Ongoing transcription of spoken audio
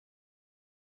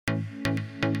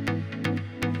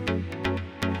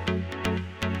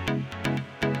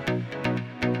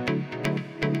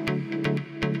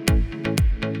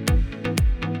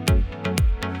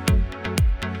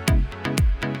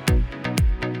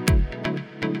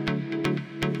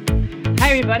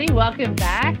everybody. Welcome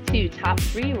back to Top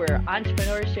 3, where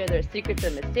entrepreneurs share their secrets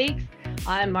and mistakes.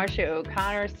 I'm Marcia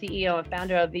O'Connor, CEO and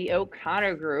founder of the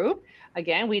O'Connor Group.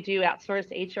 Again, we do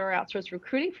outsourced HR, outsourced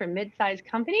recruiting for mid-sized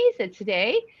companies. And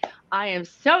today, I am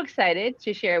so excited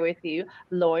to share with you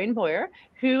Lauren Boyer,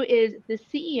 who is the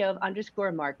CEO of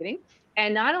Underscore Marketing.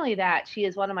 And not only that, she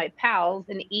is one of my pals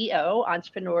in EO,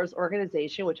 Entrepreneurs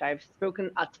Organization, which I've spoken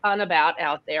a ton about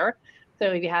out there. So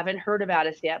if you haven't heard about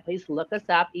us yet, please look us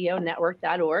up,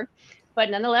 eonetwork.org. But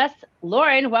nonetheless,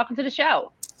 Lauren, welcome to the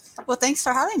show. Well, thanks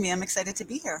for having me. I'm excited to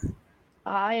be here.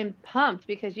 I am pumped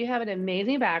because you have an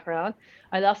amazing background.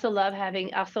 I also love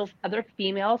having also other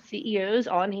female CEOs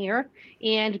on here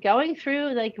and going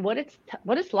through like what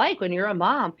it's like when you're a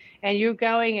mom and you're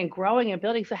going and growing and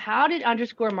building. So how did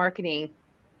Underscore Marketing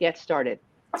get started?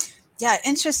 Yeah,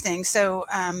 interesting. So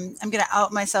I'm going to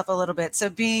out myself a little bit. So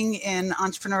being in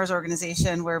Entrepreneurs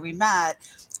Organization where we met,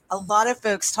 a lot of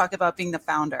folks talk about being the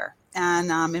founder.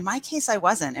 And in my case, I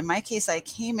wasn't. In my case, I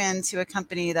came into a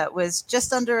company that was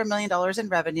just under $1 million in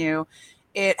revenue.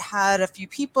 It had a few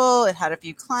people, it had a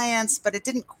few clients, but it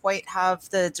didn't quite have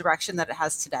the direction that it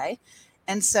has today.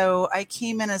 And so I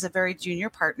came in as a very junior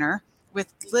partner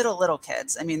with little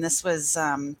kids. I mean, this was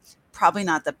probably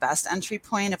not the best entry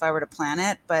point if I were to plan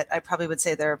it, but I probably would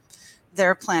say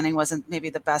their planning wasn't maybe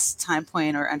the best time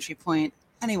point or entry point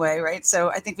anyway, right? So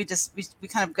I think we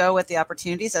kind of go with the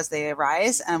opportunities as they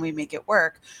arise and we make it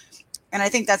work. And I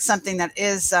think that's something that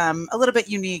is a little bit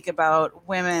unique about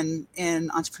women in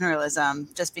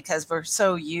entrepreneurialism, just because we're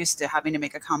so used to having to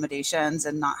make accommodations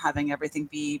and not having everything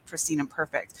be pristine and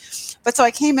perfect. But so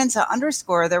I came into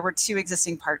Underscore, there were two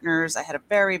existing partners. I had a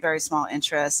very, very small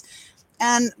interest.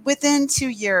 And within 2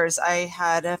 years, I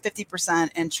had a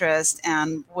 50% interest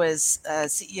and was a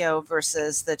CEO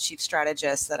versus the chief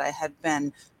strategist that I had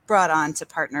been brought on to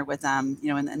partner with them,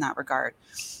 in that regard.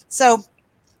 So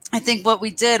I think what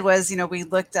we did was, we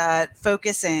looked at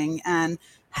focusing and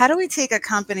how do we take a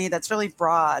company that's really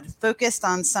broad, focused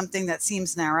on something that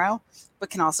seems narrow,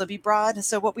 but can also be broad.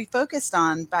 So what we focused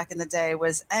on back in the day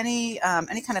was any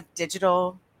kind of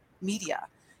digital media.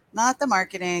 Not the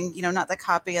marketing, not the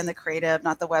copy and the creative,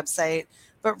 not the website,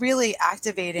 but really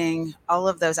activating all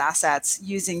of those assets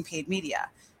using paid media.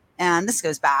 And this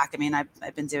goes back. I mean,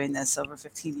 I've been doing this over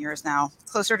 15 years now,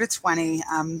 closer to 20.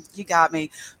 You got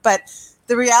me. But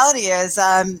the reality is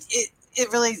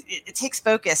it takes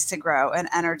focus to grow and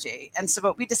energy. And so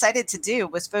what we decided to do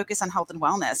was focus on health and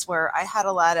wellness, where I had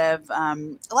a lot of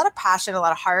passion, a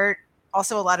lot of heart,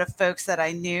 also a lot of folks that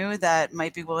I knew that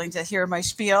might be willing to hear my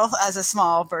spiel as a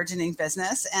small burgeoning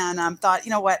business, and thought,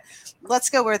 what, let's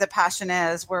go where the passion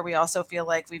is, where we also feel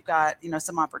like we've got,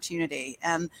 some opportunity.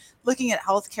 And looking at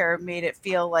healthcare made it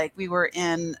feel like we were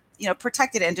in,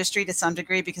 protected industry to some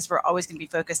degree, because we're always going to be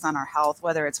focused on our health,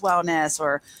 whether it's wellness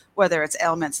or whether it's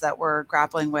ailments that we're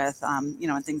grappling with,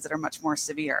 and things that are much more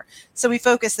severe. So we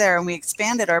focused there and we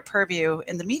expanded our purview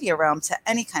in the media realm to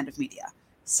any kind of media.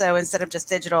 So instead of just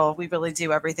digital, we really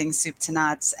do everything soup to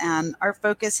nuts. And our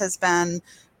focus has been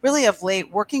really of late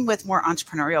working with more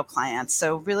entrepreneurial clients.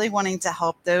 So really wanting to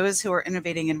help those who are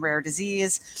innovating in rare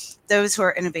disease, those who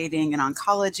are innovating in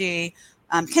oncology,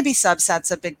 can be subsets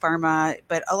of big pharma,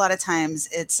 but a lot of times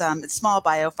it's small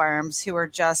biopharms who are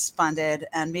just funded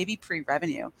and maybe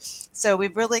pre-revenue. So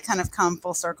we've really kind of come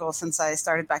full circle since I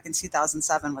started back in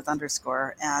 2007 with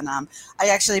Underscore. And I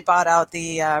actually bought out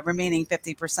the remaining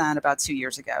 50% about 2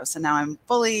 years ago. So now I'm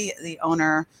fully the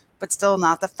owner, but still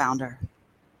not the founder.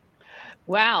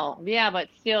 Wow. Yeah, but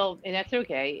still, and that's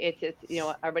okay.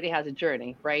 Everybody has a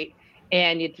journey, right?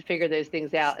 And you have to figure those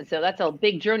things out. And so that's a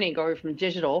big journey going from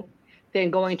digital, then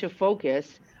going to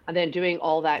focus, and then doing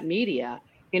all that media.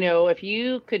 If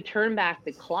you could turn back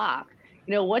the clock,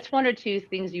 what's one or two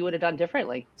things you would have done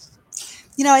differently?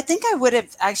 I think I would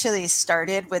have actually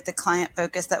started with the client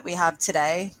focus that we have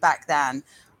today back then.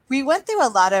 We went through a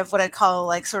lot of what I'd call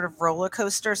like sort of roller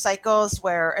coaster cycles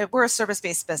where we're a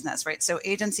service-based business, right? So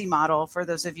agency model, for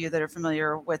those of you that are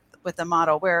familiar with the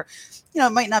model, where, it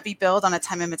might not be billed on a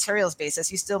time and materials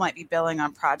basis. You still might be billing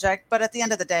on project, but at the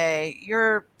end of the day,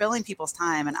 you're billing people's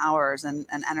time and hours and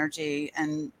energy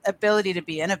and ability to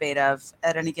be innovative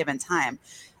at any given time.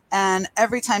 And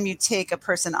every time you take a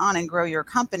person on and grow your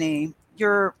company,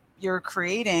 you're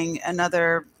creating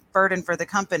another burden for the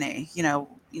company,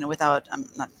 without, I'm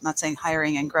not saying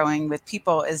hiring and growing with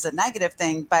people is a negative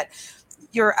thing, but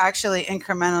you're actually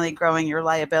incrementally growing your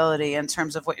liability in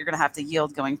terms of what you're going to have to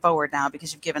yield going forward now,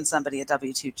 because you've given somebody a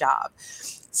W-2 job.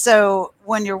 So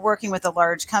when you're working with a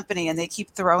large company and they keep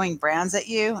throwing brands at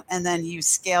you and then you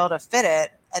scale to fit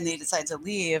it, and they decide to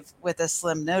leave with a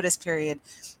slim notice period,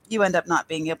 you end up not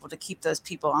being able to keep those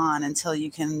people on until you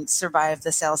can survive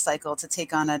the sales cycle to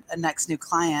take on a next new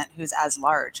client who's as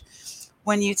large.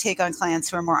 When you take on clients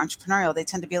who are more entrepreneurial, they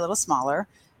tend to be a little smaller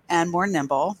and more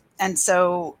nimble. And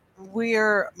so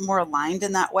we're more aligned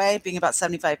in that way. Being about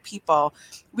 75 people,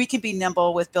 we can be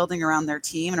nimble with building around their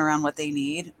team and around what they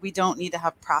need. We don't need to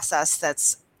have process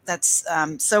that's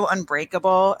so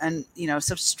unbreakable and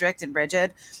so strict and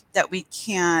rigid that we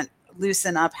can't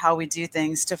loosen up how we do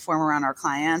things to form around our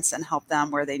clients and help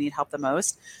them where they need help the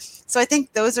most. So I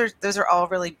think those are all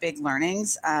really big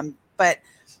learnings. But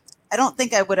I don't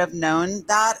think I would have known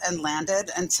that and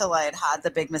landed until I had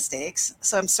the big mistakes.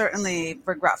 So I'm certainly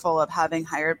regretful of having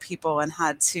hired people and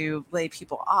had to lay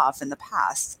people off in the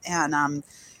past. And,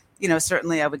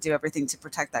 certainly I would do everything to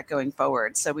protect that going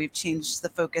forward. So we've changed the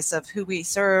focus of who we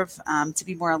serve to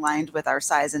be more aligned with our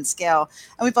size and scale.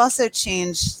 And we've also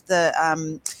changed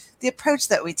the approach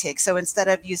that we take. So instead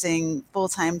of using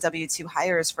full-time W-2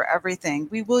 hires for everything,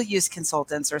 we will use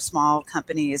consultants or small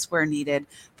companies where needed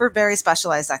for very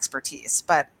specialized expertise.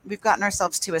 But we've gotten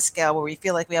ourselves to a scale where we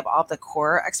feel like we have all the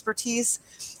core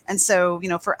expertise. And so,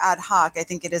 for ad hoc, I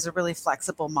think it is a really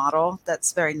flexible model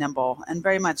that's very nimble and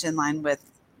very much in line with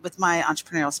my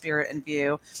entrepreneurial spirit and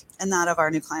view and that of our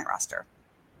new client roster.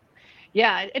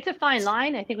 Yeah, it's a fine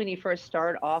line. I think when you first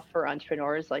start off for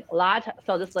entrepreneurs, like so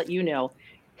I'll just let you know,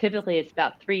 typically it's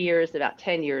about 3 years, about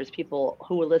 10 years, people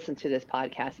who will listen to this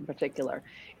podcast in particular,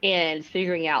 and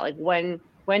figuring out like when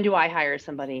do I hire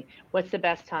somebody? What's the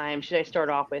best time? Should I start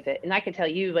off with it? And I can tell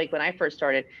you, like when I first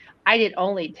started, I did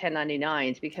only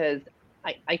 1099s because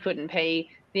I couldn't pay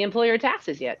the employer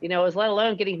taxes yet. As let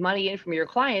alone getting money in from your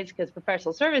clients, because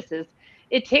professional services,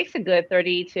 it takes a good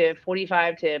 30 to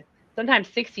 45 to sometimes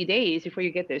 60 days before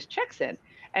you get those checks in.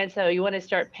 And so you want to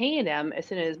start paying them as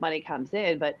soon as money comes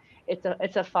in, but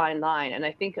it's a fine line. And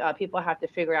I think people have to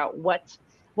figure out what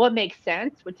makes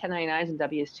sense with 1099s and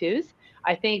W-2s.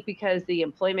 I think because the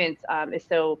employment is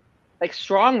so like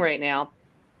strong right now,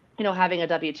 having a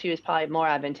W-2 is probably more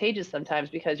advantageous sometimes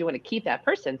because you want to keep that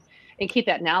person and keep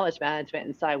that knowledge management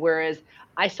inside. Whereas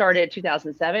I started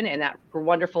 2007 and that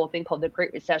wonderful thing called the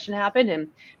Great Recession happened and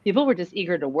people were just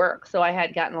eager to work. So I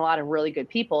had gotten a lot of really good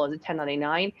people as a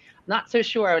 1099. Not so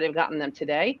sure I would have gotten them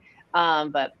today.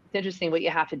 But it's interesting what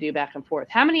you have to do back and forth.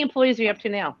 How many employees are you up to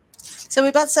now? So we've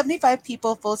about 75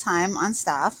 people full-time on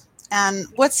staff. And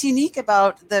what's unique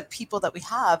about the people that we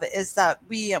have is that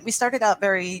we started out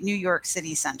very New York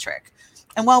City centric.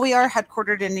 And while we are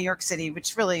headquartered in New York City,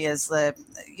 which really is the,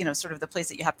 sort of the place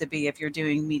that you have to be if you're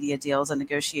doing media deals and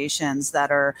negotiations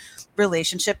that are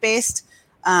relationship based,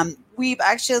 we've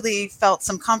actually felt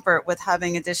some comfort with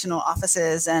having additional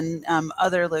offices and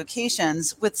other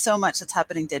locations with so much that's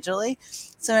happening digitally.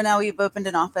 So now we've opened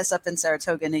an office up in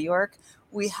Saratoga, New York.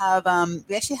 We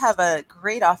actually have a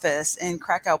great office in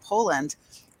Krakow, Poland,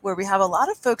 where we have a lot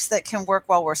of folks that can work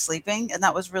while we're sleeping. And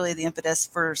that was really the impetus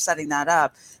for setting that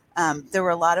up. There were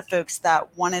a lot of folks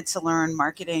that wanted to learn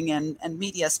marketing and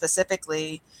media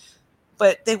specifically,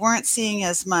 but they weren't seeing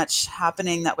as much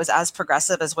happening that was as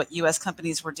progressive as what US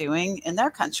companies were doing in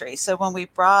their country. So when we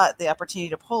brought the opportunity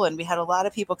to Poland, we had a lot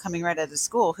of people coming right out of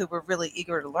school who were really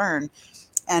eager to learn.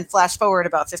 And flash forward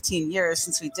about 15 years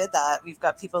since we did that, we've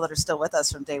got people that are still with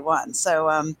us from day one.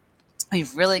 So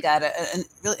we've really got a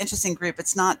really interesting group.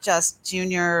 It's not just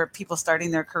junior people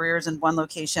starting their careers in one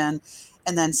location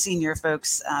and then senior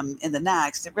folks in the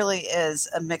next. It really is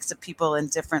a mix of people in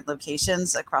different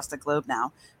locations across the globe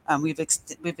now. We've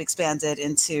expanded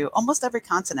into almost every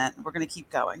continent. We're going to keep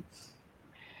going.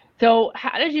 So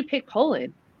how did you pick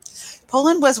Poland?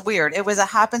 Poland was weird. It was a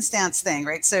happenstance thing,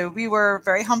 right? So we were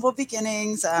very humble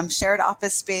beginnings, shared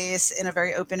office space in a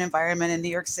very open environment in New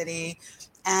York City.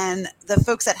 And the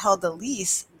folks that held the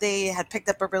lease, they had picked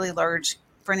up a really large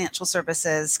financial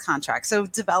services contract. So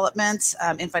development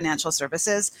in financial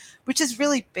services, which is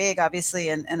really big, obviously,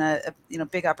 and a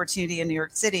big opportunity in New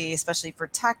York City, especially for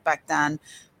tech back then.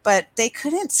 But they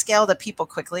couldn't scale the people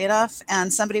quickly enough.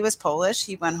 And somebody was Polish.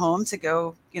 He went home to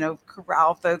go,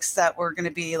 corral folks that were going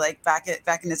to be like back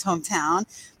in his hometown.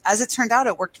 As it turned out,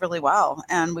 it worked really well.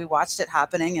 And we watched it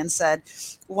happening and said,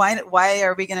 why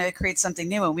are we going to create something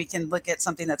new when we can look at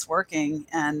something that's working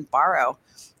and borrow?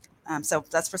 So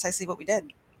that's precisely what we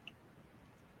did.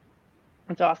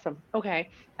 That's awesome. Okay.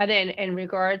 And then in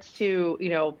regards to,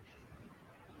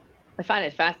 I find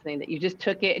it fascinating that you just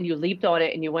took it and you leaped on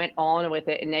it and you went on with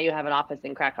it. And now you have an office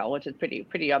in Krakow, which is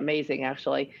pretty amazing,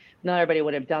 actually. Not everybody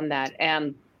would have done that.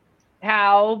 And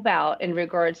how about in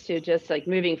regards to just like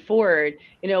moving forward,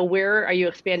 where are you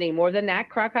expanding more than that,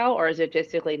 Krakow? Or is it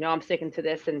basically, no, I'm sticking to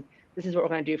this and this is what we're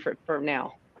going to do for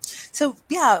now? So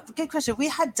yeah, good question. We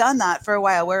had done that for a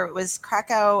while, where it was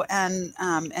Krakow and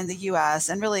the U.S.,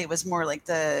 and really it was more like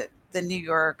the New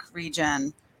York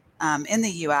region in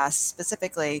the U.S.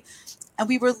 specifically. And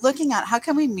we were looking at how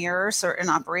can we mirror certain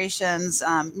operations,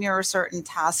 mirror certain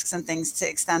tasks and things to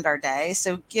extend our day.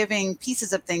 So giving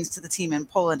pieces of things to the team in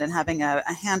Poland and having a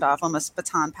handoff, almost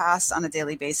baton pass on a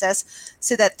daily basis,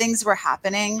 so that things were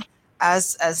happening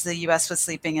as the U.S. was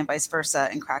sleeping and vice versa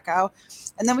in Krakow.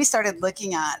 And then we started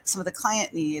looking at some of the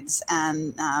client needs,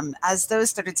 and as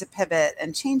those started to pivot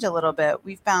and change a little bit,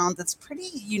 we found that's pretty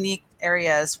unique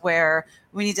areas where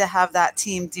we need to have that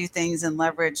team do things and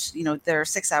leverage, their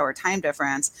 6-hour time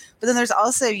difference. But then there's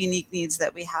also unique needs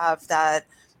that we have that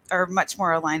are much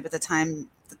more aligned with the time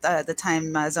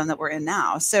zone that we're in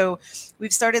now. So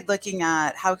we've started looking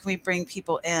at how can we bring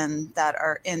people in that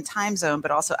are in time zone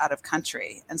but also out of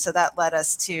country. And so that led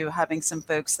us to having some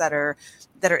folks that are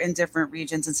in different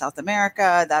regions in South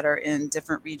America, that are in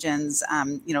different regions,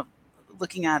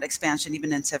 looking at expansion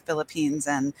even into Philippines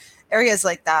and areas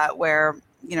like that, where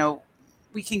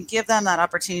we can give them that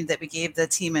opportunity that we gave the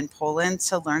team in Poland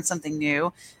to learn something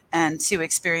new and to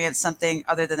experience something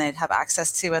other than they'd have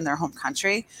access to in their home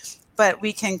country. But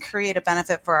we can create a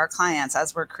benefit for our clients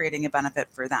as we're creating a benefit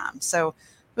for them. So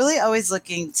really always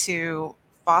looking to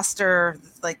foster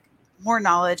like more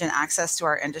knowledge and access to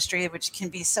our industry, which can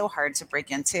be so hard to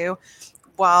break into,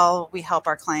 while we help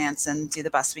our clients and do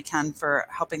the best we can for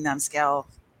helping them scale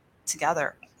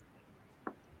together.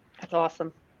 That's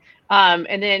awesome.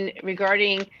 And then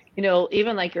regarding,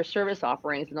 even like your service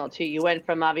offerings and all too, you went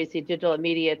from obviously digital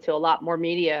media to a lot more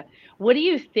media. What do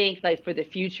you think like for the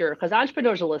future? Because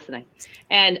entrepreneurs are listening.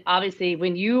 And obviously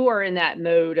when you are in that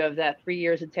mode of that 3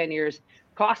 years and 10 years,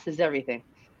 cost is everything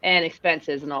and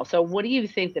expenses and all. So what do you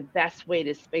think the best way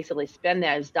to basically spend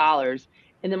those dollars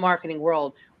in the marketing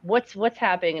world? What's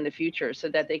happening in the future so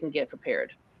that they can get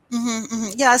prepared?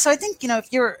 Yeah, so I think,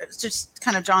 if you're just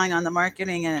kind of drawing on the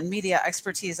marketing and media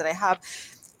expertise that I have,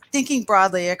 thinking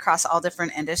broadly across all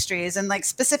different industries and like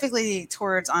specifically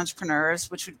towards entrepreneurs,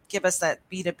 which would give us that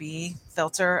B2B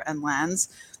filter and lens.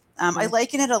 I Mhm.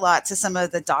 liken it a lot to some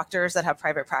of the doctors that have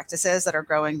private practices that are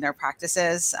growing their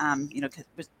practices,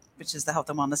 which is the health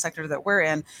and wellness sector that we're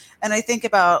in. And I think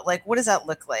about like, what does that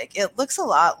look like? It looks a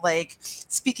lot like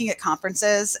speaking at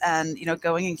conferences and,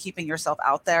 going and keeping yourself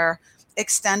out there,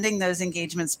 extending those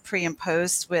engagements pre and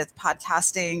post with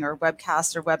podcasting or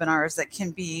webcasts or webinars that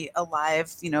can be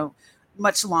alive,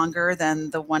 much longer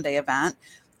than the 1 day event.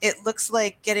 It looks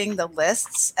like getting the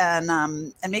lists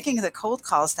and making the cold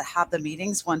calls to have the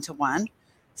meetings 1-to-1,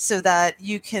 so that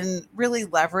you can really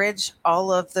leverage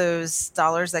all of those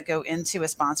dollars that go into a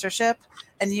sponsorship,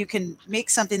 and you can make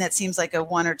something that seems like a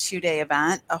 1 or 2 day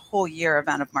event a whole year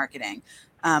event of marketing.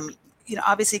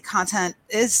 Obviously content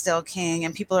is still king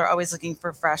and people are always looking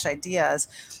for fresh ideas.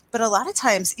 But a lot of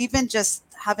times, even just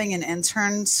having an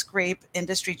intern scrape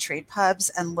industry trade pubs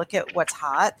and look at what's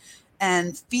hot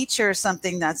and feature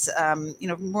something that's,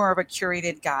 more of a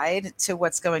curated guide to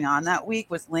what's going on that week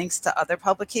with links to other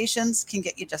publications can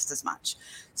get you just as much.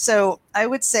 So I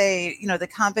would say, the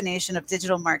combination of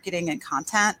digital marketing and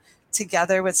content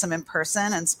together with some in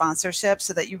person and sponsorship,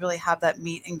 so that you really have that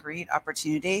meet and greet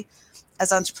opportunity.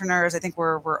 As entrepreneurs, I think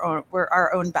we're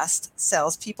our own best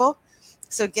salespeople.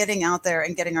 So getting out there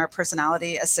and getting our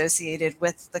personality associated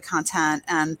with the content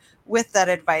and with that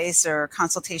advice or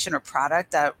consultation or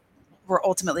product that we're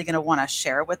ultimately going to want to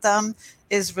share with them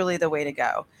is really the way to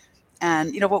go.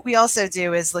 And what we also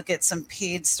do is look at some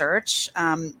paid search.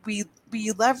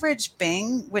 We leverage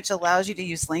Bing, which allows you to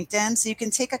use LinkedIn, so you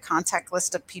can take a contact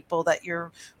list of people that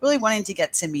you're really wanting to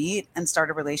get to meet and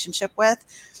start a relationship with.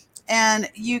 And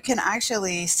you can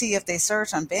actually see if they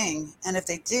search on Bing. And if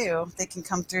they do, they can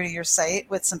come through to your site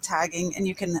with some tagging, and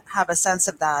you can have a sense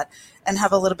of that and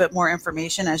have a little bit more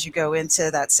information as you go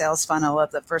into that sales funnel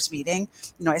of the first meeting.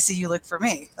 I see you look for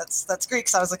me. That's great,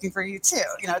 because I was looking for you too.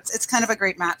 It's kind of a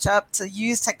great matchup to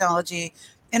use technology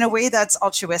in a way that's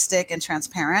altruistic and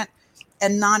transparent,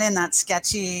 and not in that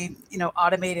sketchy,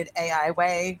 automated AI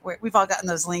way. We've all gotten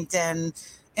those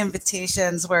LinkedIn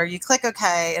invitations where you click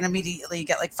OK and immediately you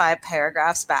get like 5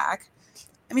 paragraphs back.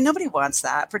 I mean, nobody wants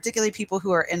that, particularly people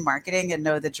who are in marketing and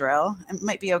know the drill. It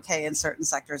might be okay in certain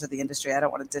sectors of the industry. I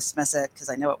don't want to dismiss it because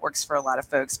I know it works for a lot of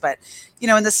folks. But,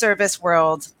 in the service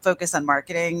world, focus on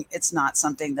marketing, it's not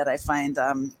something that I find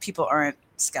people aren't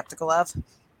skeptical of.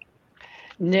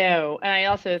 No, and I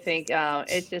also think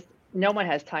it's just no one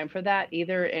has time for that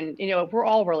either. And we're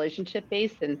all relationship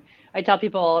based, and I tell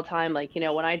people all the time, like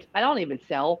when I don't even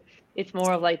sell. It's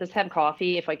more of like, let's have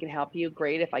coffee. If I can help you,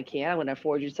 great. If I can, I'm going to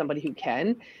forward you to somebody who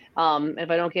can. If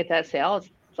I don't get that sale,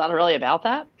 It's not really about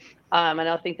that. And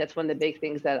I think that's one of the big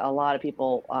things that a lot of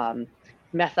people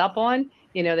mess up on.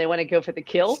 They want to go for the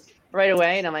kill right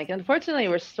away. And I'm like, unfortunately,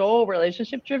 we're so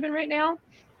relationship driven right now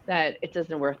that it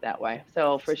doesn't work that way.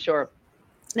 So for sure.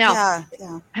 Now, Yeah,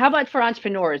 yeah. how about for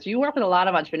entrepreneurs? You work with a lot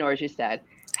of entrepreneurs, you said.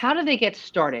 How do they get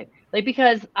started? Like,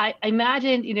 because I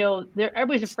imagine,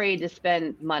 everybody's afraid to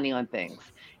spend money on things.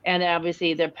 And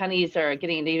obviously their pennies are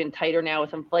getting even tighter now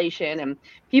with inflation and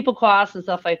people costs and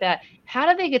stuff like that. How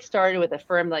do they get started with a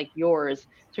firm like yours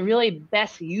to really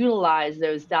best utilize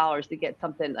those dollars to get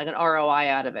something like an ROI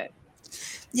out of it?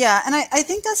 Yeah, and I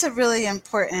think that's a really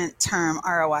important term,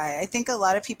 ROI. I think a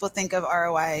lot of people think of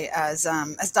ROI as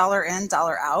dollar in,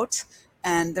 dollar out,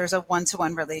 and there's a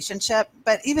one-to-one relationship.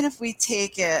 But even if we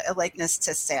take a likeness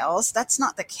to sales, that's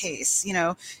not the case.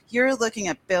 You're looking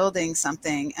at building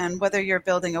something, and whether you're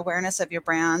building awareness of your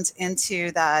brand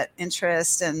into that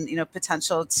interest and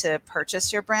potential to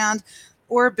purchase your brand,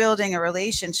 or building a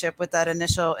relationship with that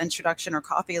initial introduction or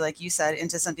coffee, like you said,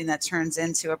 into something that turns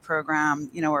into a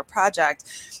program, or project.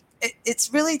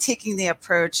 It's really taking the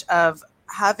approach of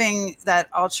having that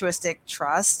altruistic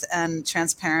trust and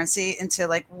transparency into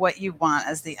like what you want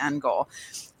as the end goal.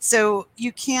 So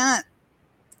you can't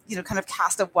kind of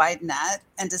cast a wide net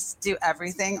and just do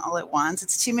everything all at once.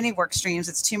 It's too many work streams.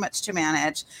 It's too much to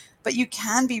manage. But you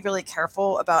can be really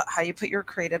careful about how you put your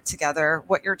creative together,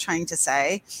 what you're trying to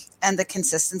say, and the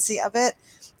consistency of it.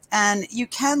 And you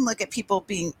can look at people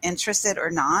being interested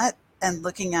or not and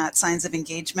looking at signs of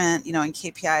engagement, and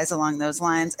KPIs along those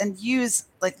lines, and use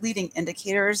like leading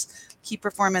indicators, key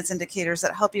performance indicators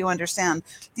that help you understand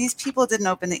these people didn't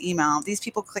open the email. These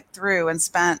people clicked through and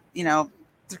spent,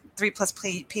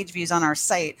 3+ page views on our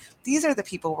site. These are the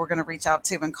people we're going to reach out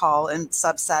to and call and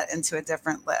subset into a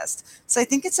different list. So I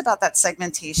think it's about that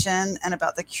segmentation and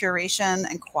about the curation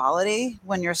and quality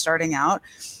when you're starting out,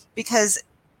 because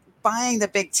buying the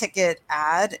big ticket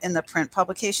ad in the print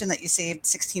publication that you saved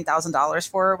 $16,000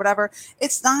 for or whatever,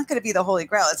 it's not going to be the holy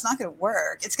grail. It's not going to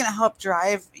work. It's going to help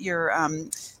drive your,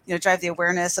 drive the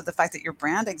awareness of the fact that your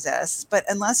brand exists. But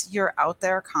unless you're out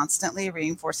there constantly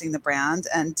reinforcing the brand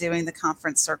and doing the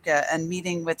conference circuit and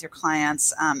meeting with your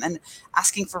clients and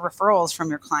asking for referrals from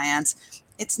your clients,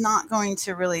 it's not going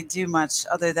to really do much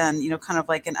other than, kind of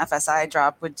like an FSI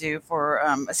drop would do for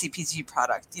a CPG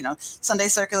product. Sunday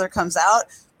Circular comes out,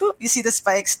 boop, you see the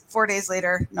spikes. 4 days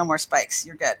later, no more spikes.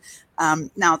 You're good.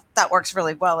 Now that works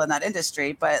really well in that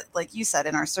industry, but like you said,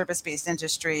 in our service-based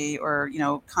industry or,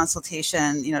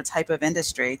 consultation, type of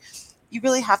industry, you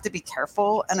really have to be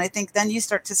careful. And I think then you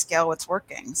start to scale what's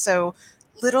working. So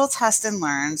little test and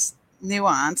learns,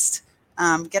 nuanced,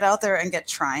 get out there and get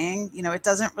trying. It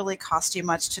doesn't really cost you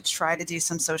much to try to do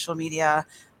some social media.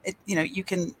 You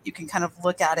can kind of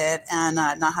look at it and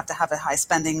not have to have a high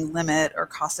spending limit or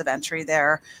cost of entry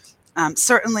there.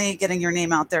 Certainly getting your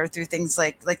name out there through things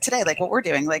like today, like what we're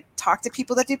doing, like talk to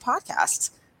people that do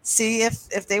podcasts, see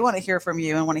if they want to hear from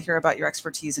you and want to hear about your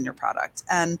expertise in your product,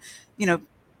 and,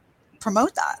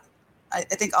 promote that. I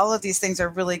think all of these things are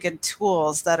really good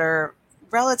tools that are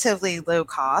relatively low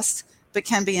cost, but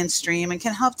can be in stream and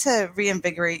can help to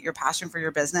reinvigorate your passion for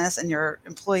your business and your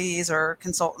employees or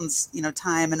consultants,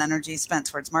 time and energy spent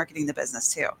towards marketing the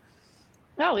business too.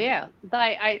 Oh yeah, but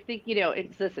I think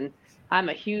listen. I'm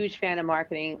a huge fan of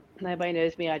marketing. Everybody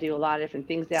knows me. I do a lot of different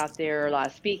things out there, a lot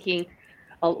of speaking.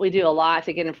 We do a lot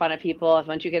to get in front of people.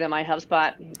 Once you get in my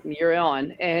HubSpot, you're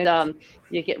on, and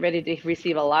you get ready to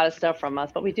receive a lot of stuff from us.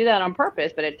 But we do that on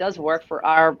purpose. But it does work for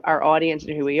our audience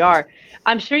and who we are.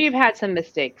 I'm sure you've had some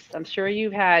mistakes. I'm sure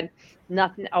you've had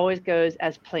nothing always goes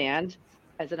as planned.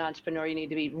 As an entrepreneur, you need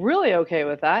to be really okay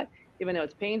with that, even though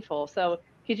it's painful. So,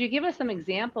 could you give us some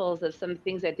examples of some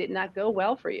things that did not go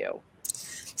well for you?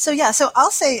 So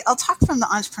I'll talk from the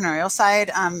entrepreneurial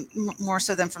side more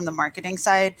so than from the marketing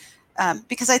side,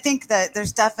 because I think that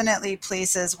there's definitely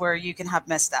places where you can have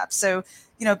missteps. So,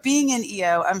 being in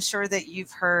EO, I'm sure that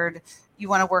you've heard you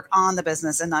want to work on the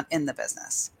business and not in the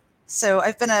business. So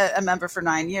I've been a member for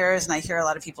 9 years, and I hear a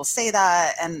lot of people say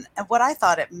that. And what I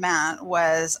thought it meant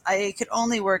was I could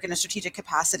only work in a strategic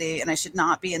capacity and I should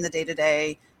not be in the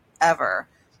day-to-day ever.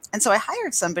 And so I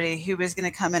hired somebody who was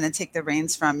going to come in and take the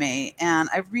reins from me. And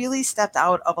I really stepped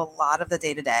out of a lot of the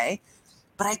day to day,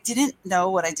 but I didn't know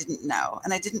what I didn't know.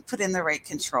 And I didn't put in the right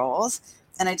controls,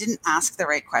 and I didn't ask the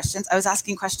right questions. I was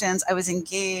asking questions. I was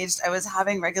engaged. I was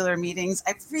having regular meetings.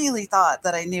 I really thought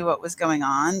that I knew what was going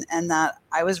on and that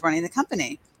I was running the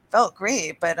company. Felt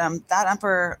great, but that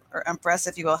emperor or empress,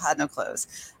 if you will, had no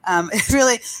clothes.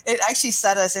 It actually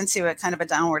set us into a kind of a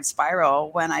downward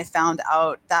spiral when I found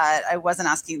out that I wasn't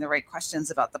asking the right questions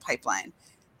about the pipeline.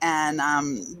 and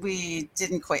we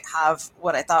didn't quite have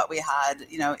what I thought we had,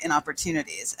 in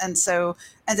opportunities. And so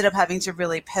ended up having to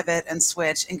really pivot and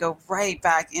switch and go right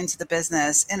back into the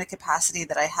business in a capacity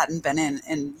that I hadn't been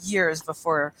in years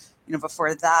before,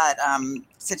 before that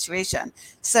situation.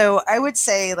 So I would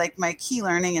say, like, my key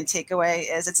learning and takeaway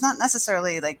is it's not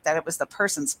necessarily like that it was the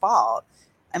person's fault.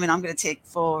 I mean, I'm going to take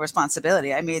full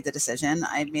responsibility. I made the decision.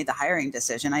 I made the hiring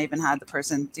decision. I even had the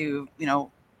person do,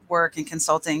 work and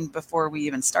consulting before we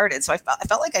even started. So I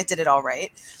felt like I did it all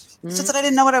right. It's just that I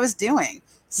didn't know what I was doing.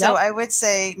 So I would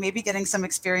say maybe getting some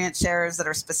experience shares that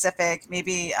are specific,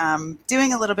 maybe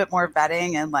doing a little bit more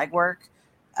vetting and legwork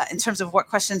in terms of what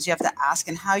questions you have to ask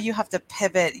and how you have to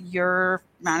pivot your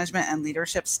management and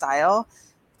leadership style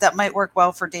that might work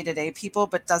well for day-to-day people,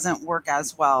 but doesn't work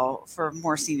as well for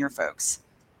more senior folks.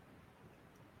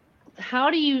 How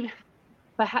do you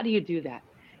do that?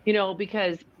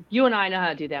 Because you and I know how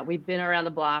to do that. We've been around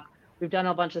the block. We've done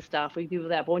a bunch of stuff. We do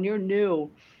that. But when you're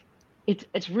new,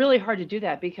 it's really hard to do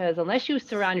that, because unless you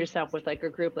surround yourself with like a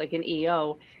group like an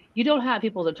EO, you don't have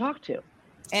people to talk to.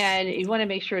 And you want to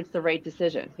make sure it's the right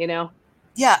decision,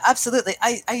 Yeah, absolutely.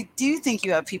 I do think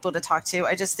you have people to talk to.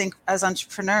 I just think as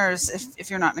entrepreneurs, if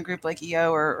you're not in a group like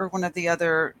EO or one of the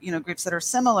other, groups that are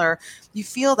similar, you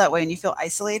feel that way and you feel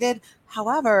isolated.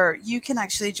 However, you can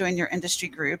actually join your industry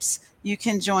groups. You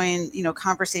can join,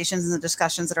 conversations and the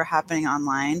discussions that are happening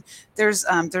online. There's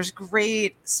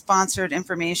great sponsored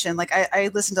information. Like I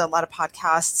listen to a lot of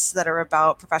podcasts that are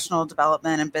about professional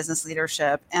development and business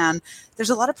leadership, and there's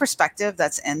a lot of perspective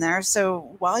that's in there.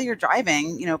 So while you're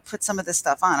driving, put some of this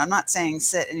stuff on. I'm not saying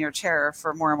sit in your chair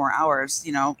for more and more hours,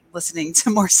 listening to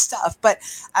more stuff, but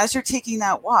as you're taking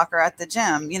that walk or at the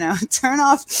gym, turn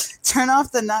off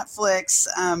the Netflix,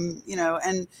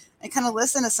 and kind of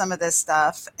listen to some of this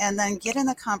stuff and then get in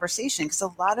the conversation, because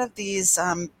a lot of these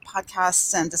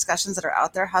podcasts and discussions that are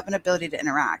out there have an ability to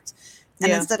interact.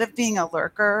 And instead of being a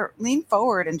lurker, lean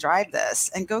forward and drive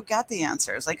this and go get the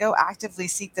answers. Like, go actively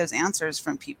seek those answers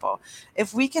from people.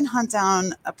 If we can hunt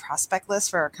down a prospect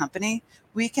list for our company,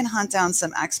 we can hunt down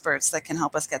some experts that can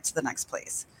help us get to the next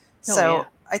place.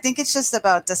 I think it's just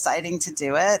about deciding to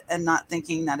do it and not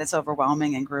thinking that it's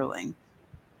overwhelming and grueling.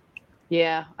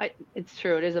 Yeah, it's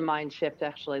true. It is a mind shift,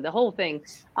 actually. The whole thing,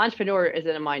 entrepreneur is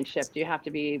in a mind shift. You have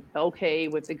to be okay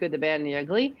with the good, the bad, and the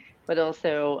ugly, but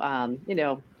also,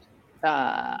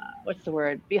 what's the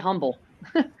word? Be humble.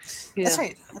 That's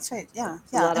right. Yeah.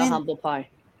 A lot of humble pie.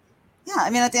 Yeah. I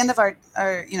mean, at the end of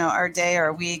our day,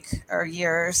 our week, our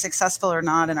year, successful or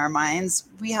not in our minds,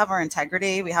 we have our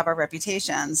integrity, we have our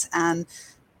reputations, and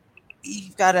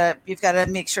you've got to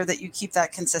make sure that you keep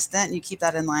that consistent and you keep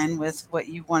that in line with what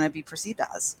you want to be perceived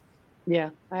as.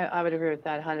 Yeah, I would agree with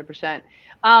that 100%.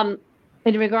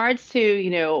 In regards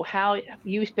to, how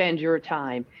you spend your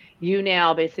time, you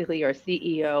now basically are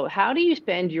CEO. How do you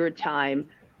spend your time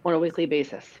on a weekly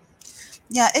basis?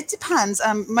 Yeah, it depends.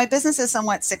 My business is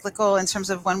somewhat cyclical in terms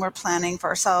of when we're planning for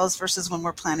ourselves versus when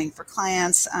we're planning for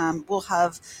clients. We'll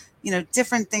have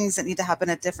different things that need to happen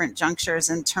at different junctures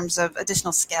in terms of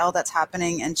additional scale that's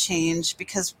happening and change,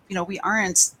 because, we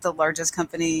aren't the largest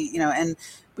company, and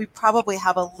we probably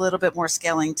have a little bit more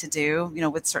scaling to do,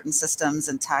 with certain systems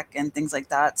and tech and things like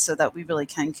that, so that we really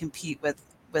can compete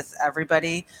with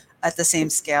everybody at the same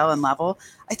scale and level.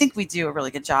 I think we do a really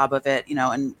good job of it,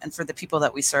 and for the people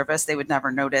that we service, they would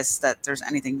never notice that there's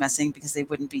anything missing because they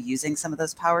wouldn't be using some of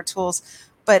those power tools.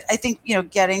 But I think,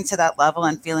 getting to that level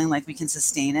and feeling like we can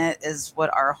sustain it is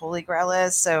what our holy grail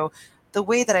is. So the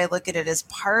way that I look at it is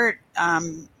part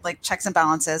like checks and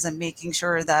balances and making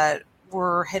sure that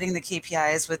we're hitting the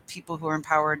KPIs with people who are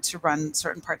empowered to run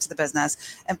certain parts of the business.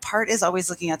 And part is always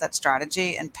looking at that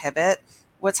strategy and pivot.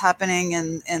 What's happening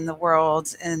in the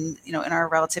world and, in our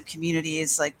relative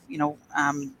communities, like,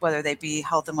 whether they be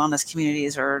health and wellness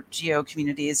communities or geo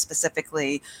communities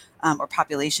specifically, or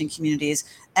population communities,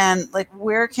 and like,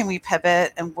 where can we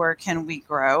pivot and where can we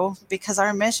grow? Because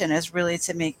our mission is really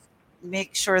to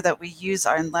make sure that we use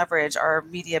and leverage our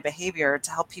media behavior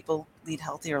to help people lead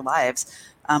healthier lives,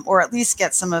 or at least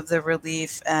get some of the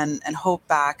relief and hope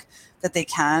back that they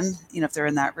can, if they're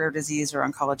in that rare disease or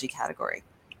oncology category.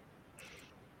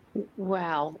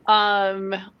 Wow.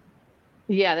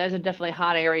 Yeah, those are definitely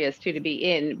hot areas too to be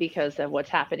in because of what's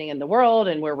happening in the world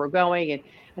and where we're going. And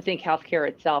I think healthcare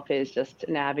itself is just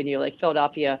an avenue. Like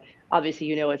Philadelphia,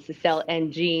 obviously, it's the cell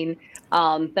and gene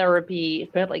therapy,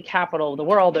 like capital of the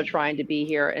world. They're trying to be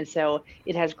here, and so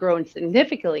it has grown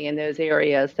significantly in those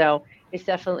areas. So it's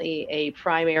definitely a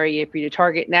prime area for you to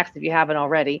target next if you haven't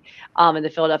already in the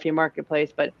Philadelphia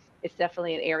marketplace. But it's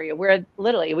definitely an area where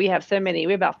literally we have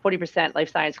about 40%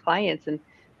 life science clients, and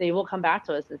they will come back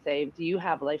to us and say, do you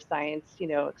have life science,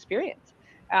 experience?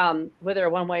 Whether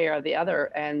one way or the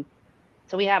other. And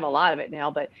so we have a lot of it now,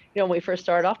 but when we first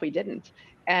started off, we didn't.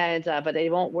 And but they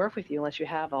won't work with you unless you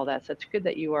have all that. So it's good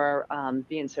that you are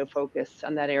being so focused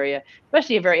on that area,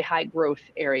 especially a very high growth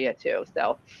area too.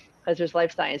 So because there's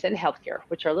life science and healthcare,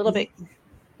 which are a little bit Mhm.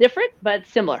 different but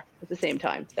similar at the same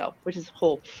time. So which is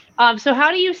cool. So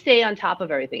how do you stay on top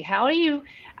of everything? How do you,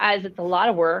 as it's a lot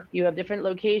of work, you have different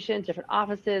locations, different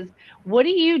offices. What do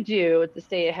you do to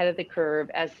stay ahead of the curve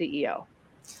as CEO?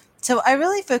 So I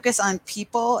really focus on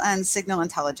people and signal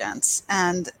intelligence.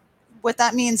 And what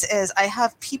that means is I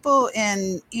have people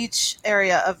in each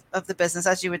area of the business,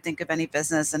 as you would think of any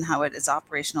business and how it is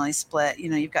operationally split.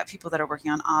 You've got people that are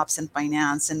working on ops and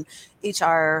finance and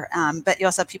HR, but you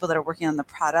also have people that are working on the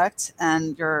product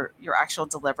and your actual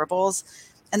deliverables.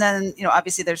 And then,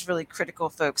 obviously there's really critical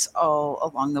folks all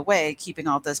along the way, keeping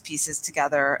all those pieces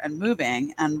together and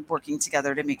moving and working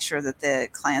together to make sure that the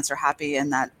clients are happy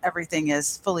and that everything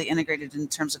is fully integrated in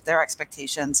terms of their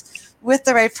expectations with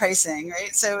the right pricing,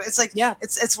 right? So it's like, Yeah.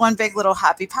 it's one big little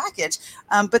happy package,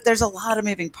 but there's a lot of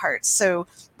moving parts. So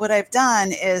what I've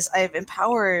done is I've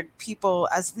empowered people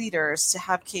as leaders to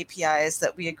have KPIs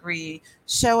that we agree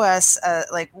show us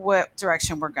like what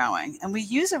direction we're going. And we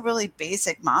use a really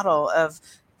basic model of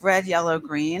red, yellow,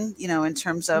 green, in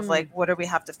terms of like, what do we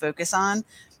have to focus on?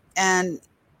 And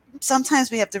sometimes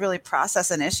we have to really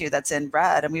process an issue that's in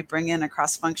red, and we bring in a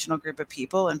cross-functional group of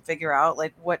people and figure out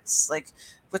what's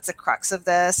the crux of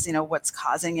this, what's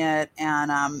causing it,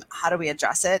 and how do we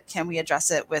address it? Can we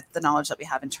address it with the knowledge that we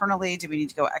have internally? Do we need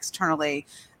to go externally?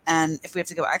 And if we have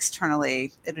to go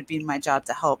externally, it would be my job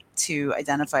to help to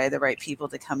identify the right people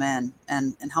to come in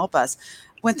and help us.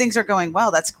 When things are going well,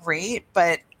 that's great,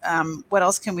 but what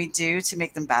else can we do to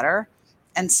make them better?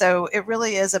 And so it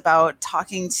really is about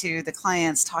talking to the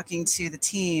clients, talking to the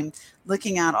team,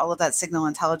 looking at all of that signal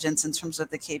intelligence in terms of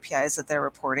the KPIs that they're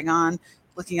reporting on,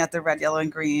 looking at the red, yellow,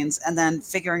 and greens, and then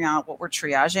figuring out what we're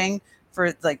triaging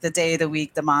for like the day, the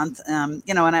week, the month. And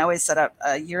I always set up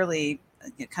a yearly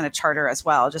kind of charter as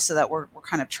well, just so that we're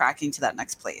kind of tracking to that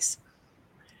next place.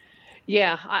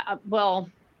 Yeah. Well,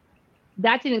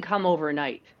 that didn't come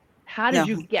overnight. How did No.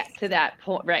 you get to that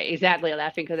point? Right, exactly.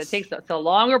 Laughing because it takes it's a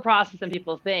longer process than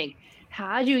people think.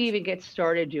 How did you even get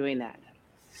started doing that?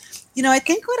 I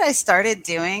think what I started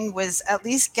doing was at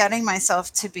least getting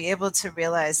myself to be able to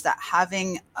realize that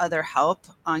having other help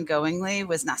ongoingly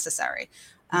was necessary.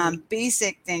 Hmm.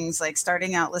 Basic things like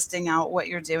starting out, listing out what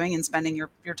you're doing and spending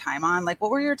your time on. Like,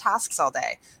 what were your tasks all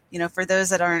day? For those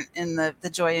that aren't in the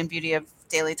joy and beauty of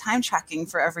daily time tracking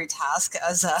for every task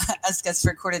as gets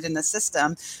recorded in the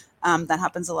system, that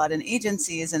happens a lot in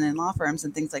agencies and in law firms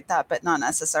and things like that, but not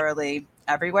necessarily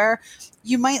everywhere.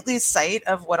 You might lose sight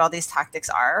of what all these tactics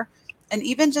are. And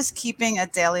even just keeping a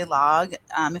daily log,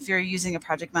 if you're using a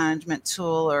project management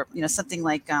tool or something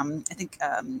like I think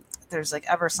there's like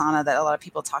Eversana that a lot of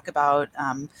people talk about,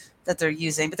 that they're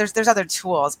using, but there's other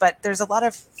tools, but there's a lot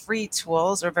of free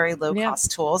tools or very low Yeah. cost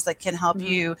tools that can help Hmm.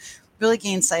 you really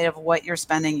gain sight of what you're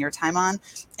spending your time on.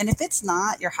 And if it's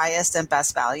not your highest and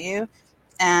best value,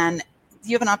 and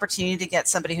you have an opportunity to get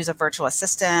somebody who's a virtual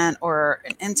assistant or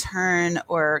an intern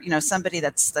or somebody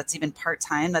that's even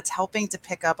part-time that's helping to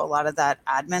pick up a lot of that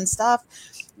admin stuff,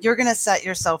 you're going to set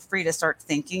yourself free to start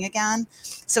thinking again.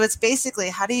 So it's basically,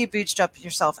 how do you bootstrap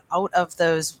yourself out of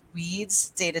those weeds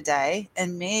day to day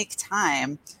and make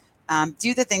time,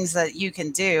 do the things that you can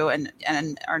do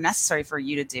and are necessary for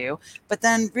you to do, but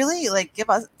then really like give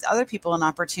other people an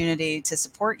opportunity to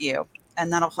support you,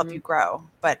 and that'll help Hmm. you grow.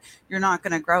 But you're not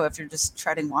going to grow if you're just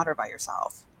treading water by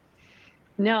yourself.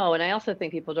 No, and I also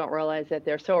think people don't realize that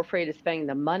they're so afraid of spending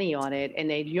the money on it, and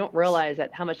they don't realize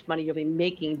that how much money you'll be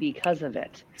making because of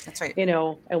it. That's right.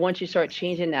 And once you start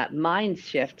changing that mind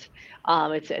shift,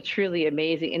 it's truly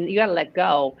amazing. And you got to let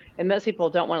go. And most people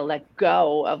don't want to let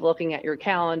go of looking at your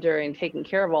calendar and taking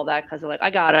care of all that because they're like,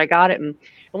 I got it. And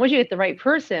once you get the right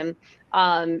person,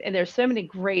 and there's so many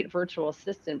great virtual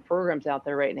assistant programs out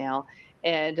there right now.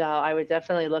 And I would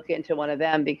definitely look into one of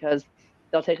them because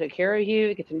they'll take good care of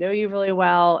you, get to know you really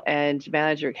well, and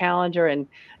manage your calendar. And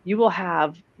you will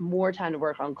have more time to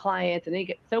work on clients. And then you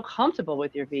get so comfortable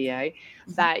with your VA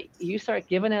Mhm. that you start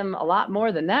giving them a lot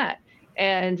more than that.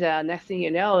 And next thing you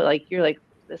know, like you're like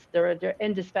this, they're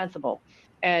indispensable.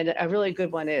 And a really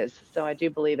good one is. So I do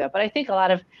believe that. But I think a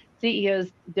lot of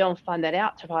CEOs don't find that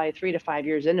out to probably 3 to 5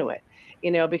 years into it,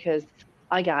 because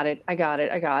I got it, I got it,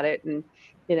 I got it. And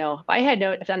if I had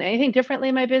done anything differently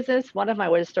in my business, one of them I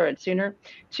would have started sooner.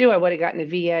 Two, I would have gotten a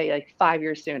VA like 5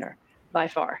 years sooner, by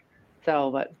far. So,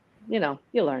 but you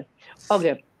learn. All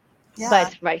good. Yeah.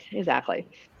 But right, exactly.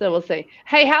 So we'll see.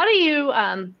 Hey, how do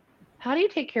you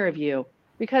take care of you?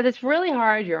 Because it's really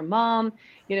hard. You're a mom,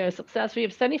 success. We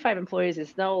have 75 employees.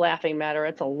 It's no laughing matter.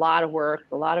 It's a lot of work,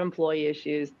 a lot of employee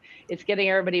issues. It's getting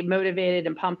everybody motivated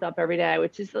and pumped up every day,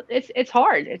 which is it's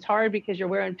hard. It's hard because you're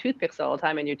wearing toothpicks all the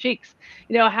time in your cheeks.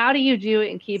 How do you do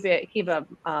it and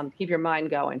keep your mind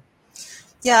going?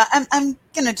 Yeah, I'm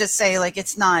gonna just say like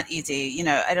it's not easy.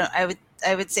 I don't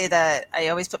I would say that I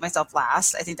always put myself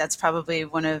last. I think that's probably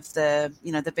one of the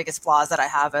the biggest flaws that I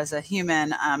have as a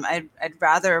human. I'd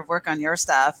rather work on your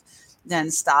stuff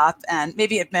than stop and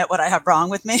maybe admit what I have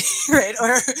wrong with me, right?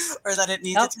 Or that it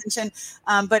needs Yep. attention.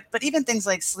 But even things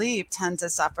like sleep tend to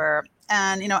suffer.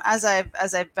 And as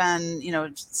I've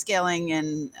been scaling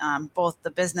in both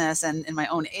the business and in my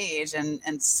own age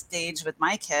and stage with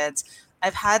my kids,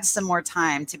 I've had some more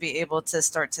time to be able to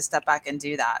start to step back and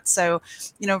do that. So,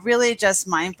 really just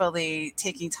mindfully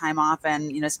taking time off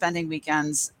and, spending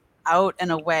weekends out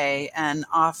and away and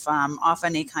off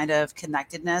any kind of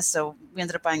connectedness. So we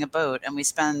ended up buying a boat and we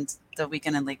spent the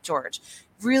weekend in Lake George.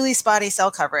 Really spotty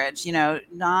cell coverage,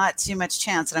 not too much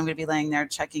chance that I'm going to be laying there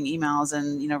checking emails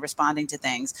and, responding to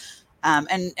things.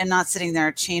 And not sitting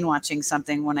there chain watching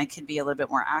something when I could be a little bit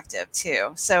more active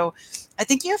too. So I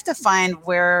think you have to find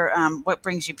where what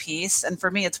brings you peace, and for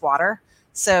me, it's water.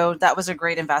 So that was a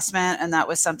great investment, and that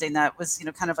was something that was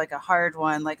kind of like a hard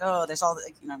one. Like, oh, there's all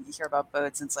you hear about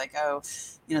boats, and it's like, oh,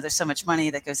 there's so much money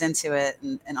that goes into it,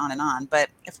 and on and on. But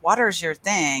if water is your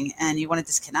thing and you want to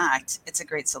disconnect, it's a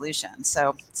great solution.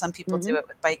 So some people do Hmm. it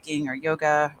with biking or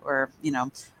yoga or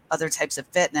other types of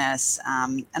fitness.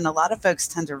 And a lot of folks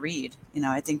tend to read.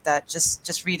 I think that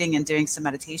just reading and doing some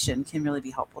meditation can really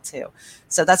be helpful too.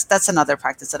 So that's another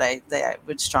practice that I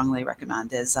would strongly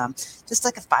recommend is just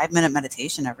like a 5 minute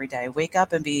meditation every day. Wake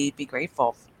up and be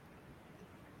grateful.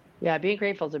 Yeah, being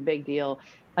grateful is a big deal.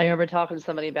 I remember talking to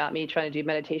somebody about me trying to do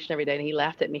meditation every day, and he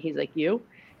laughed at me. He's like, "You?"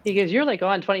 He goes, "You're like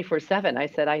on 24/7." I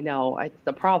said, "I know, it's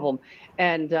the problem."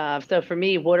 And so for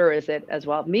me, water is it as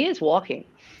well. Me is walking.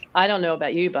 I don't know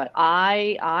about you, but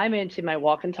I'm into my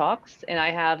walk and talks, and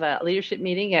I have a leadership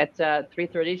meeting at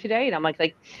 3:30 today, and I'm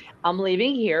like, I'm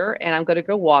leaving here and I'm going to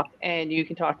go walk, and you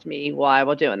can talk to me while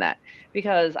we're doing that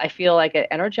because I feel like it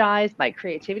energized, my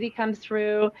creativity comes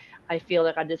through. I feel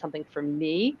like I did something for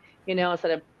me,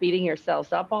 instead of beating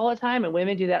yourselves up all the time. And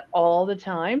women do that all the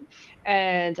time.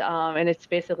 And it's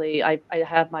basically I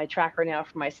have my tracker now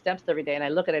for my steps every day, and I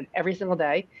look at it every single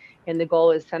day. And the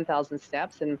goal is 10,000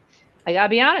 steps. And I gotta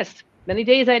be honest, many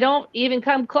days I don't even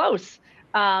come close.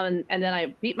 And then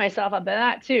I beat myself up at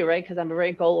that too, right? Because I'm a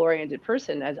very goal oriented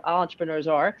person, as all entrepreneurs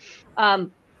are.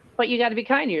 Um, but you got to be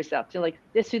kind to yourself. To like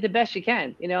just do the best you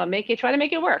can, and try to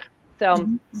make it work. So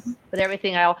Mhm, mhm. but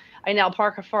everything I now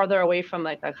park farther away from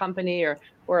like a company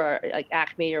or like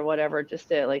Acme or whatever, just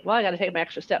to like, well, I got to take my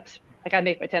extra steps. I got to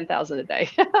make my 10,000 a day.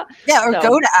 Yeah, or So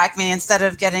go to Acme instead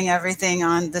of getting everything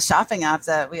on the shopping app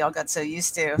that we all got so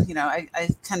used to. I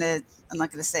kind of, I'm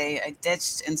not going to say I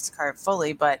ditched Instacart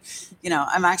fully, but,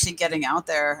 I'm actually getting out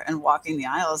there and walking the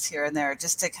aisles here and there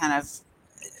just to kind of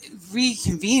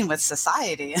reconvene with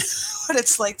society and what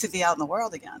it's like to be out in the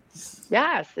world again.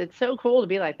 yes, it's so cool to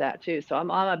be like that too. So I'm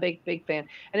a big fan.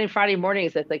 And then Friday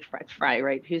mornings it's like it's Friday,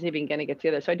 right? Who's even going to get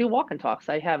together? So I do walk and talks.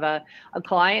 I have a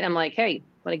client. I'm like, hey,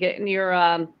 want to get in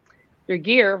your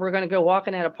gear? We're going to go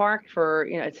walking at a park for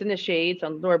it's in the shades.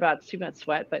 I'm worried about too much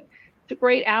sweat, but it's a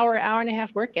great hour and a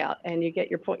half workout, and you get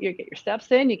your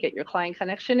steps in, you get your client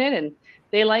connection in, and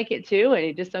they like it too. And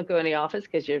you just don't go in the office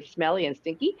because you're smelly and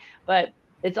stinky, but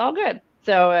it's all good.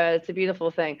 So it's a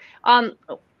beautiful thing.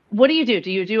 What do you do?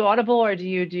 Do you do Audible or do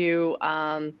you do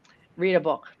read a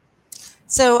book?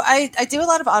 So I do a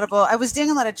lot of Audible. I was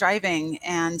doing a lot of driving,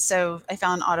 and so I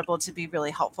found Audible to be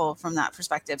really helpful from that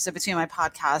perspective. So between my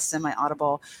podcast and my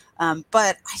Audible,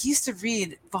 but I used to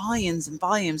read volumes and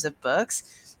volumes of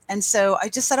books, and so I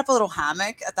just set up a little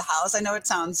hammock at the house. I know it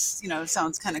sounds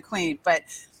sounds kind of quaint, but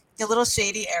a little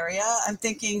shady area. I'm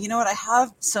thinking, what? I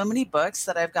have so many books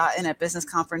that I've gotten at business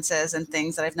conferences and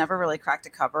things that I've never really cracked a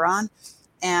cover on.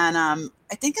 And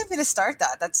I think I'm going to start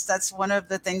that. That's one of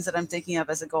the things that I'm thinking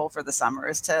of as a goal for the summer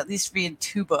is to at least read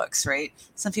 2 books, right?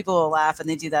 Some people will laugh and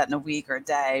they do that in a week or a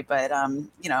day, but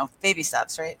baby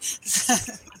steps, right?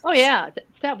 Oh yeah,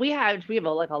 that we have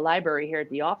a library here at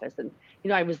the office, and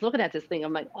I was looking at this thing.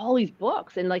 I'm like, all these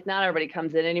books, and like not everybody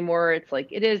comes in anymore. It's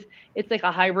like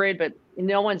a hybrid, but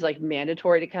no one's like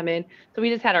mandatory to come in. So we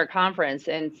just had our conference,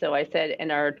 and so I said,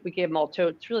 and our we gave them all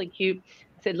totes. It's really cute.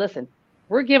 I said, listen,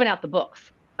 we're giving out the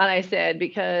books, and I said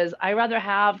because I rather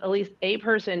have at least a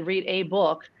person read a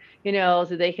book, so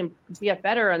they can get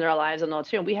better in their lives and all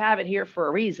too. And we have it here for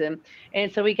a reason.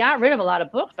 And so we got rid of a lot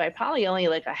of books, but probably only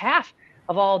like a half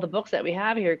of all the books that we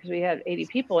have here because we had 80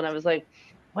 people. And I was like,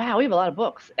 wow, we have a lot of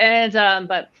books. And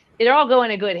but they're all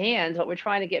going in good hands, but we're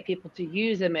trying to get people to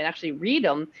use them and actually read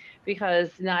them because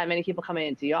not many people come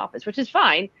into the office, which is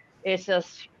fine. It's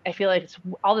just I feel like it's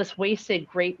all this wasted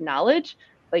great knowledge,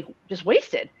 like just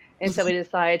wasted. And so we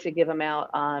decided to give them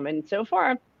out. And so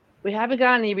far, we haven't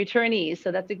gotten any returnees,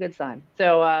 so that's a good sign.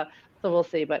 So we'll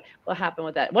see, but what happened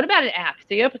with that? What about an app?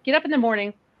 So you get up in the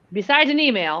morning. Besides an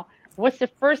email, what's the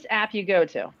first app you go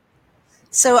to?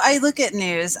 So I look at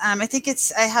news. I think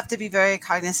I have to be very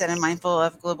cognizant and mindful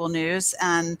of global news.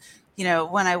 And,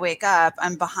 when I wake up,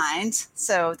 I'm behind.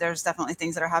 So there's definitely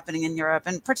things that are happening in Europe,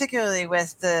 and particularly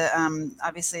with the,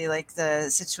 obviously, like the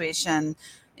situation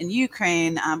in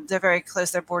Ukraine. They're very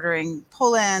close. They're bordering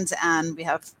Poland, and we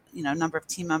have, a number of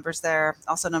team members there,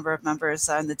 also a number of members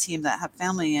on the team that have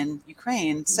family in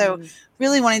Ukraine. So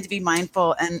really wanting to be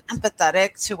mindful and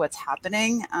empathetic to what's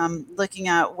happening, looking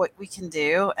at what we can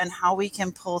do and how we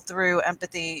can pull through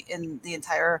empathy in the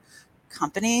entire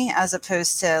company, as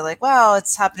opposed to like, well,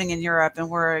 it's happening in Europe and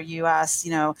we're US,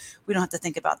 we don't have to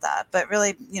think about that. But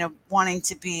really, wanting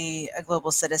to be a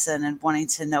global citizen and wanting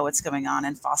to know what's going on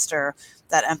and foster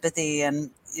that empathy and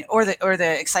or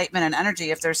the excitement and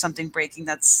energy if there's something breaking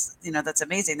that's that's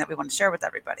amazing that we want to share with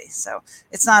everybody. So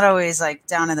it's not always like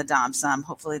down in the dumps.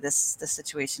 Hopefully this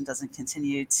situation doesn't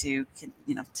continue to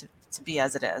be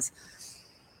as it is.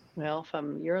 Well,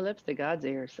 from your lips to God's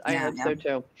ears. I hope Yeah. so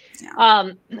too.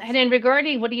 Yeah. And then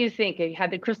regarding what do you think? You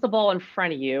had the crystal ball in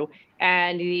front of you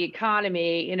and the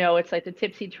economy, it's like the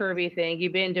tipsy turvy thing.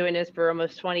 You've been doing this for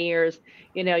almost 20 years.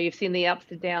 You've seen the ups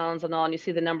and downs and all, and you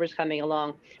see the numbers coming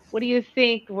along. What do you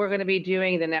think we're going to be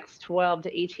doing the next 12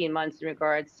 to 18 months in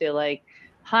regards to like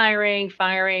hiring,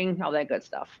 firing, all that good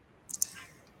stuff?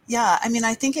 Yeah, I mean,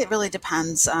 I think it really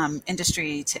depends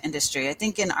industry to industry. I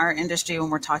think in our industry, when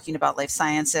we're talking about life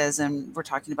sciences and we're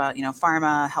talking about,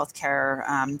 pharma,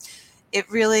 healthcare, it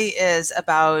really is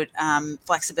about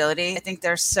flexibility. I think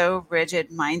they're so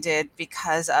rigid minded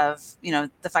because of,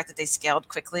 the fact that they scaled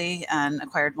quickly and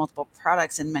acquired multiple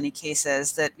products in many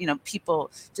cases that,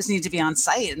 people just need to be on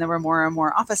site, and there were more and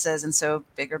more offices. And so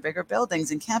bigger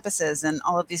buildings and campuses and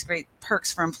all of these great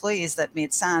perks for employees that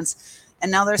made sense.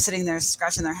 And now they're sitting there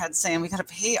scratching their heads saying, we got to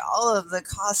pay all of the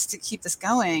costs to keep this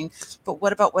going. But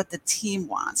what about what the team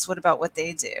wants? What about what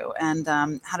they do? And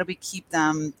how do we keep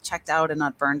them checked out and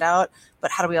not burned out?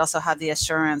 But how do we also have the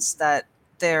assurance that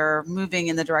they're moving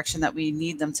in the direction that we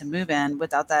need them to move in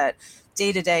without that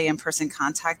day-to-day in-person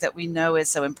contact that we know is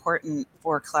so important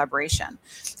for collaboration?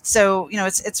 So,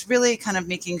 it's really kind of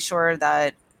making sure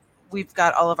that we've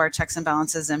got all of our checks and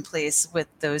balances in place with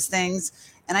those things.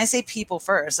 And I say people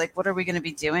first. Like, what are we going to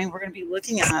be doing? We're going to be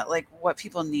looking at like what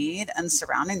people need and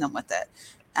surrounding them with it.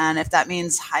 And if that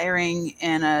means hiring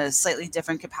in a slightly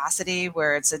different capacity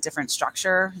where it's a different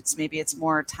structure, maybe it's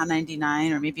more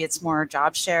 1099, or maybe it's more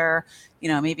job share,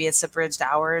 maybe it's abridged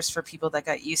hours for people that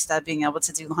got used to being able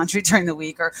to do laundry during the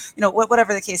week, or,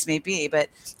 whatever the case may be. But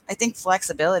I think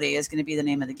flexibility is going to be the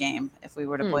name of the game if we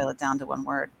were to boil it down to one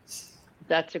word.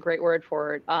 That's a great word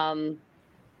for it.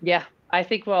 Yeah, I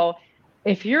think, well,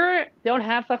 if you don't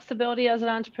have flexibility as an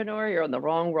entrepreneur, you're on the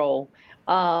wrong role.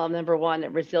 Number one,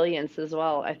 resilience as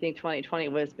well. I think 2020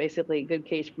 was basically a good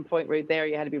case in point right there.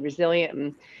 You had to be resilient and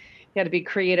you had to be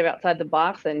creative outside the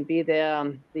box and be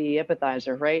the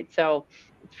empathizer, right? So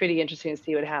it's pretty interesting to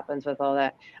see what happens with all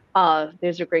that.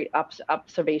 Those are great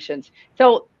observations.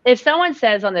 So if someone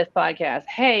says on this podcast,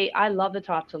 hey, I love to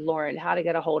talk to Lauren, how to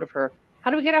get a hold of her,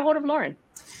 how do we get a hold of Lauren?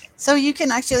 So you can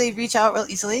actually reach out real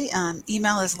easily.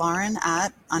 Email is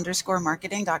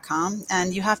lauren@_marketing.com.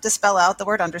 And you have to spell out the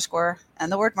word underscore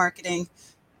and the word marketing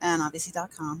and obviously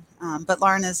 .com. But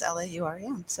Lauren is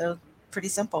LAUREN. So pretty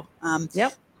simple.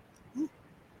 Yep.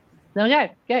 No, yeah.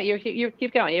 You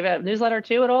keep going. You have a newsletter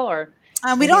too at all, or?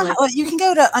 We don't. You can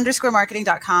go to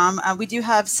 _marketing.com. We do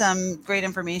have some great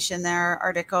information there,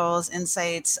 articles,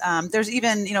 insights. There's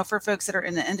even, for folks that are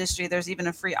in the industry, there's even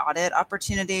a free audit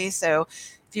opportunity. So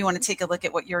if you want to take a look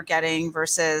at what you're getting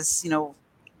versus,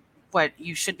 what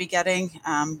you should be getting,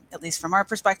 at least from our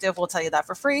perspective, we'll tell you that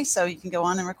for free. So you can go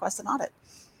on and request an audit.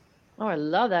 Oh, I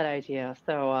love that idea.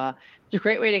 So it's a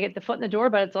great way to get the foot in the door,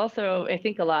 but it's also, I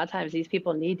think a lot of times these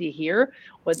people need to hear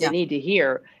what they need to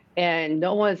hear. And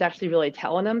no one's actually really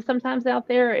telling them sometimes out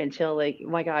there until like, oh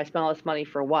my God, I spent all this money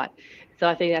for what? So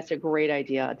I think that's a great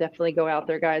idea. Definitely go out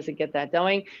there, guys, and get that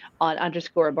going on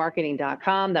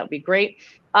 _marketing.com. That would be great.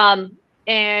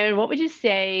 And what would you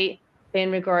say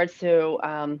in regards to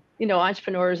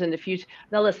entrepreneurs in the future.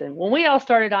 Now, listen, when we all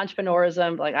started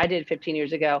entrepreneurism, like I did 15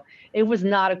 years ago, it was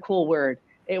not a cool word.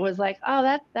 It was like, oh,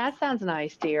 that sounds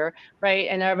nice, dear, right?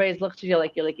 And everybody's looked at you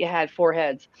like you had four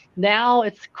heads. Now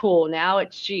it's cool. Now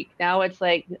it's chic. Now it's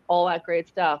like all that great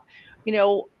stuff. You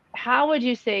know, how would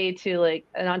you say to like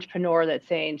an entrepreneur that's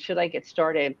saying, should I get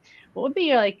started? What would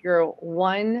be like your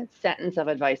one sentence of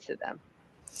advice to them?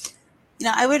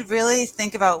 I would really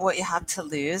think about what you have to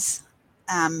lose.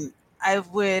 I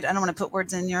don't want to put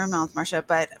words in your mouth, Marcia,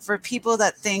 but for people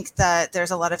that think that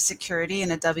there's a lot of security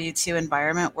in a W-2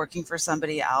 environment working for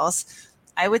somebody else,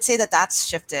 I would say that that's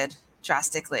shifted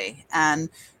drastically. And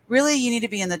really, you need to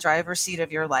be in the driver's seat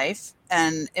of your life.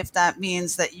 And if that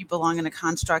means that you belong in a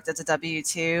construct that's a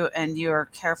W-2 and you are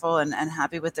careful and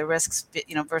happy with the risks,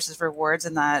 versus rewards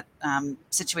in that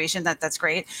situation, that's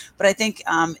great. But I think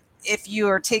if you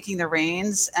are taking the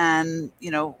reins and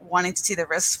wanting to see the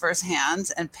risks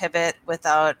firsthand and pivot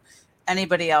without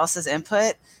anybody else's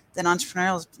input, then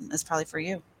entrepreneurial is probably for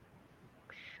you.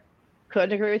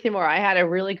 Couldn't agree with you more. I had a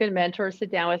really good mentor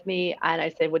sit down with me and I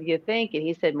said, "What do you think?" And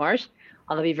he said, "Marsh,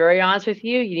 I'm gonna be very honest with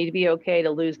you. You need to be okay to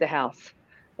lose the house."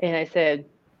 And I said,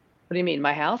 "What do you mean,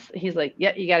 my house?" He's like,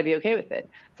 "Yeah, you got to be okay with it."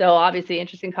 So obviously,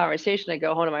 interesting conversation. I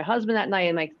go home to my husband that night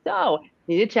and I'm like, "So,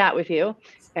 need to chat with you.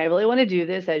 I really want to do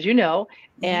this, as you know.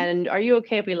 Hmm. And are you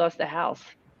okay if we lost the house?"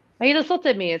 And he just looked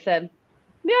at me and said,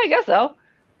 "Yeah, I guess so."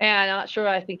 And I'm not sure.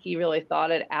 I think he really thought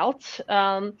it out,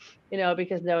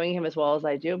 because knowing him as well as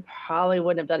I do, probably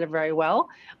wouldn't have done it very well.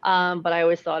 But I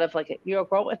always thought of like, you'll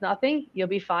grow up with nothing, you'll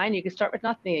be fine. You can start with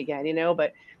nothing again,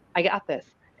 but I got this.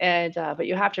 And but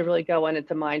you have to really go in.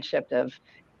 It's a mind shift of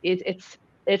it,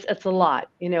 it's a lot.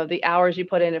 The hours you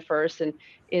put in at first,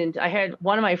 and I had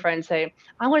one of my friends say,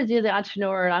 "I want to do the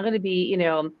entrepreneur, and I'm going to be,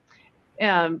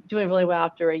 doing really well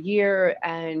after a year."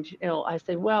 And I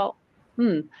said, "Well,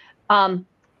 hmm." Um,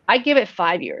 I give it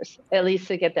 5 years at least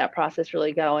to get that process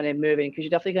really going and moving because you're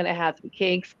definitely going to have some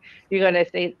kinks. You're going to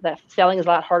say that selling is a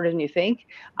lot harder than you think.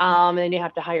 And then you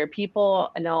have to hire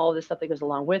people and all this stuff that goes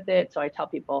along with it. So I tell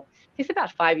people it takes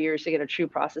about 5 years to get a true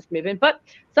process moving. But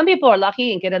some people are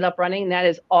lucky and get it up running. And that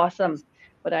is awesome.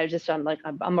 But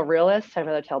I'm a realist. I'd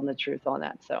rather tell them the truth on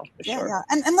that. So for Yeah, sure. yeah.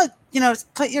 And look,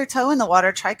 put your toe in the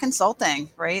water, try consulting,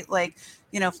 right? Like,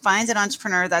 find an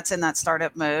entrepreneur that's in that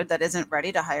startup mode that isn't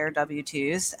ready to hire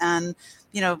W-2s and,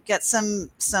 get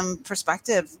some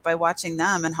perspective by watching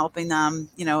them and helping them,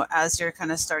 as you're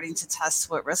kind of starting to test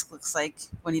what risk looks like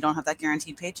when you don't have that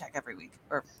guaranteed paycheck every week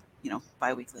or,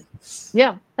 biweekly.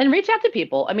 Yeah, and reach out to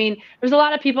people. I mean, there's a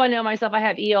lot of people I know myself. I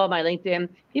have EO on my LinkedIn.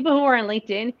 People who are on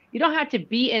LinkedIn, you don't have to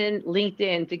be in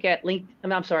LinkedIn to get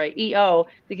I'm sorry, EO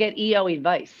to get EO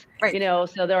advice. Right.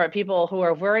 So there are people who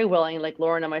are very willing, like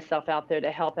Lauren and myself out there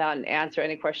to help out and answer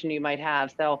any question you might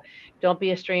have. So don't be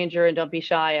a stranger and don't be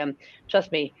shy.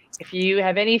 Trust me, if you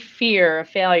have any fear of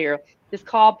failure, just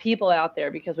call people out there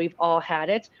because we've all had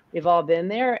it. We've all been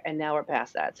there and now we're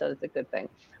past that. So it's a good thing.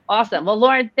 Awesome. Well,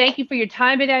 Lauren, thank you for your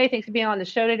time today. Thanks for being on the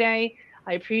show today.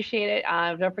 I appreciate it.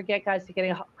 Don't forget, guys, to get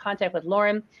in contact with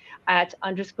Lauren at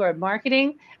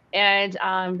 _marketing.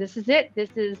 And this is it.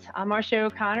 I'm Marcia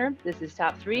O'Connor. This is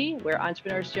Top 3, where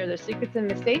entrepreneurs share their secrets and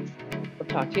mistakes. We'll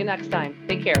talk to you next time.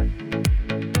 Take care.